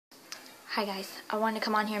Hi guys, I wanted to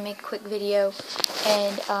come on here and make a quick video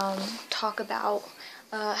and talk about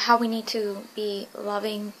how we need to be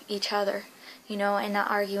loving each other, and not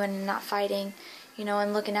arguing and not fighting,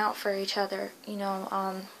 and looking out for each other, it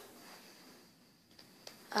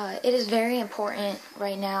is very important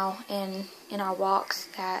right now in our walks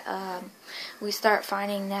that we start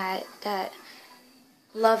finding that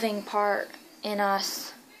loving part in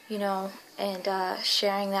us, and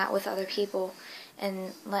sharing that with other people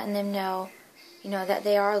and letting them know, that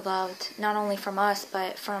they are loved, not only from us,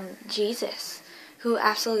 but from Jesus, who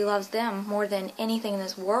absolutely loves them more than anything in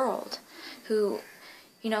this world,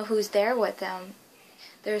 who's there with them.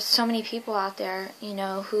 There's so many people out there,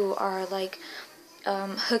 who are like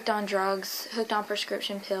hooked on drugs, hooked on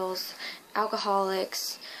prescription pills,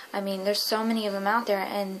 alcoholics. I mean, there's so many of them out there,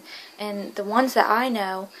 and the ones that I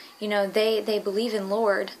know, they believe in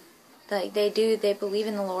Lord, like they believe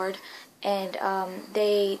in the Lord, and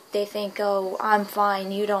they think, oh, I'm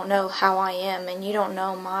fine, you don't know how I am, and you don't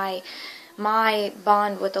know my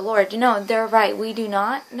bond with the Lord. They're right, we do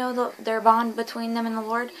not know their bond between them and the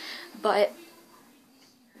Lord, but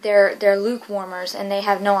they're lukewarmers, and they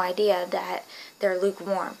have no idea that they're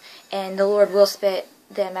lukewarm, and the Lord will spit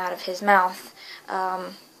them out of His mouth.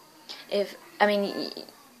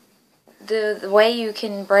 The way you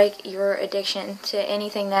can break your addiction to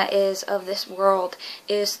anything that is of this world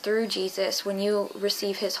is through Jesus. When you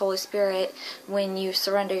receive His Holy Spirit, when you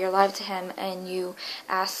surrender your life to Him and you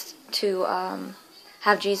ask to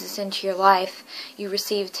have Jesus into your life, you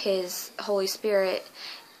received His Holy Spirit,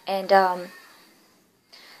 and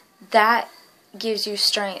that gives you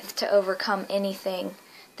strength to overcome anything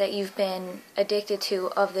that you've been addicted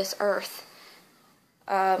to of this earth.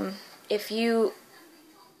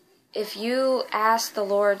 If you ask the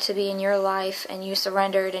Lord to be in your life and you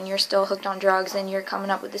surrendered and you're still hooked on drugs and you're coming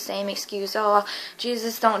up with the same excuse, oh,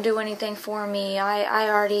 Jesus don't do anything for me, I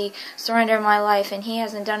already surrendered my life and He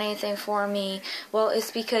hasn't done anything for me, well,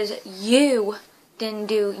 it's because you didn't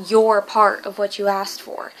do your part of what you asked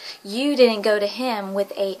for. You didn't go to Him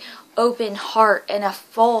with a open heart and a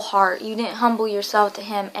full heart. You didn't humble yourself to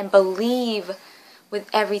Him and believe with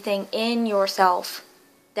everything in yourself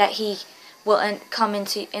that He will come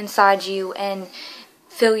inside you and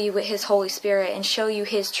fill you with His Holy Spirit and show you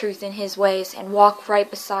His truth and His ways and walk right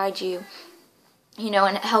beside you,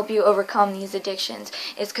 and help you overcome these addictions.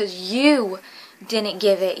 It's because you didn't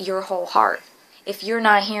give it your whole heart. If you're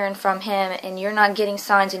not hearing from Him and you're not getting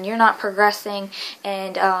signs and you're not progressing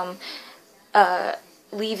and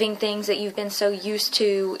leaving things that you've been so used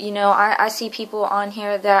to, I see people on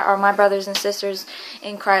here that are my brothers and sisters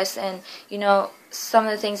in Christ, and some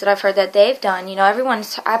of the things that I've heard that they've done,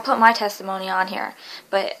 I put my testimony on here,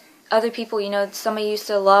 but other people, somebody used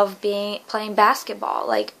to love playing basketball,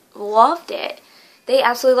 like loved it. They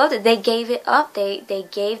absolutely loved it. They gave it up. They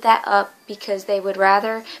gave that up because they would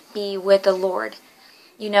rather be with the Lord,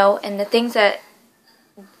 and the things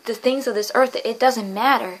of this earth, it doesn't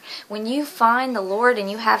matter. When you find the Lord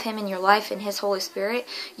and you have Him in your life and His Holy Spirit,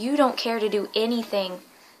 you don't care to do anything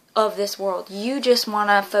of this world. You just want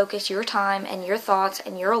to focus your time and your thoughts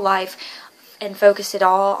and your life and focus it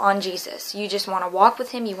all on Jesus. You just want to walk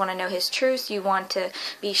with Him. You want to know His truths. You want to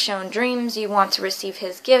be shown dreams. You want to receive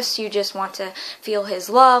His gifts. You just want to feel His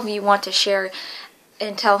love. You want to share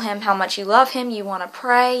and tell Him how much you love Him. You want to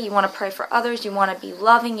pray. You want to pray for others. You want to be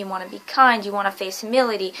loving. You want to be kind. You want to face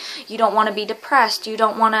humility. You don't want to be depressed. You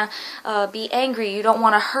don't want to be angry. You don't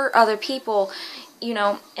want to hurt other people.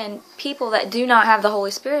 And people that do not have the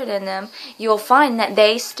Holy Spirit in them, you'll find that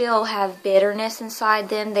they still have bitterness inside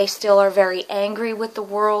them. They still are very angry with the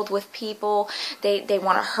world, with people. They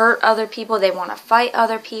want to hurt other people. They want to fight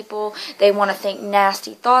other people. They want to think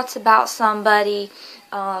nasty thoughts about somebody.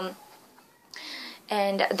 And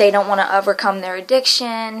they don't want to overcome their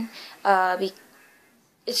addiction.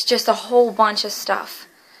 It's just a whole bunch of stuff.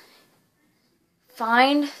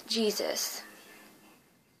 Find Jesus.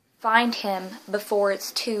 Find Him before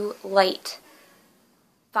it's too late.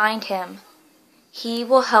 Find Him. He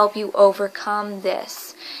will help you overcome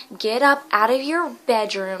this. Get up out of your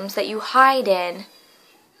bedrooms that you hide in,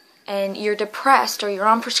 and you're depressed or you're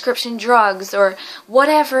on prescription drugs or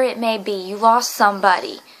whatever it may be. You lost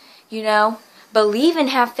somebody, Believe and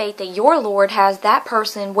have faith that your Lord has that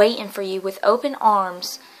person waiting for you with open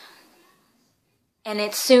arms, and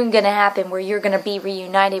it's soon going to happen where you're going to be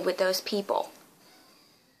reunited with those people.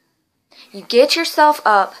 You get yourself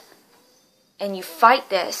up and you fight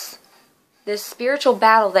this spiritual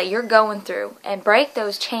battle that you're going through and break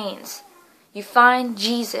those chains. You find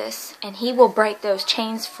Jesus and He will break those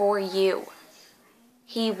chains for you.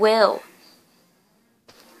 He will.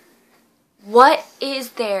 What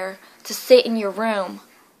is there to sit in your room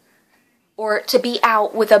or to be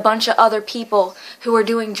out with a bunch of other people who are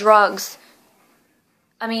doing drugs.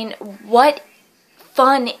 I mean, what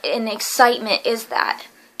fun and excitement is that?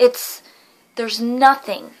 There's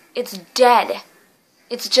nothing. It's dead.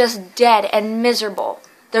 It's just dead and miserable.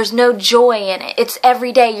 There's no joy in it. It's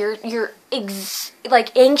every day you're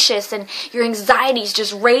anxious, and your anxiety's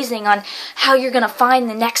just raising on how you're going to find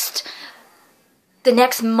the next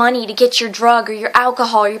money to get your drug or your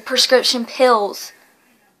alcohol or your prescription pills.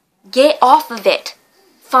 Get off of it.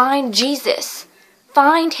 Find Jesus.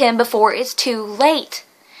 Find Him before it's too late.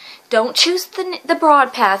 Don't choose the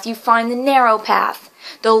broad path. You find the narrow path.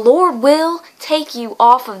 The Lord will take you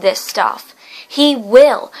off of this stuff. He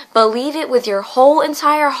will. Believe it with your whole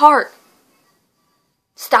entire heart.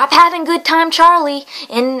 Stop having good time Charlie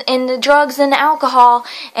in the drugs and the alcohol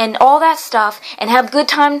and all that stuff, and have good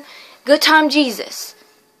time Jesus.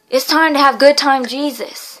 It's time to have good time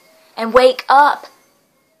Jesus and wake up.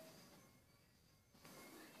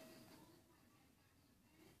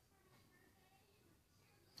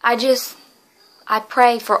 I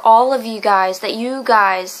pray for all of you guys, that you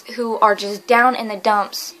guys who are just down in the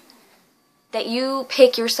dumps, that you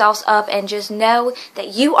pick yourselves up and just know that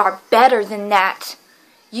you are better than that.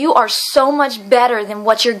 You are so much better than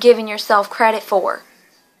what you're giving yourself credit for.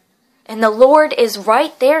 And the Lord is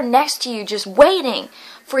right there next to you, just waiting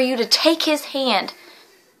for you to take His hand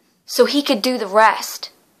so He could do the rest.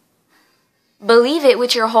 Believe it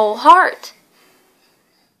with your whole heart.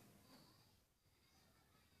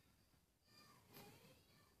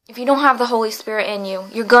 If you don't have the Holy Spirit in you,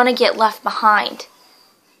 you're going to get left behind.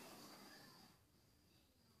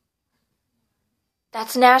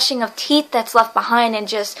 That's gnashing of teeth that's left behind, and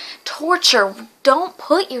just torture. Don't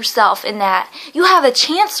put yourself in that. You have a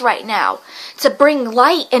chance right now to bring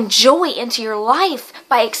light and joy into your life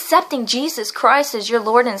by accepting Jesus Christ as your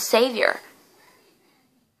Lord and Savior.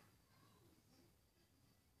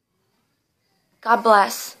 God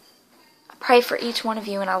bless. I pray for each one of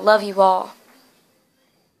you, and I love you all.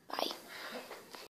 Bye.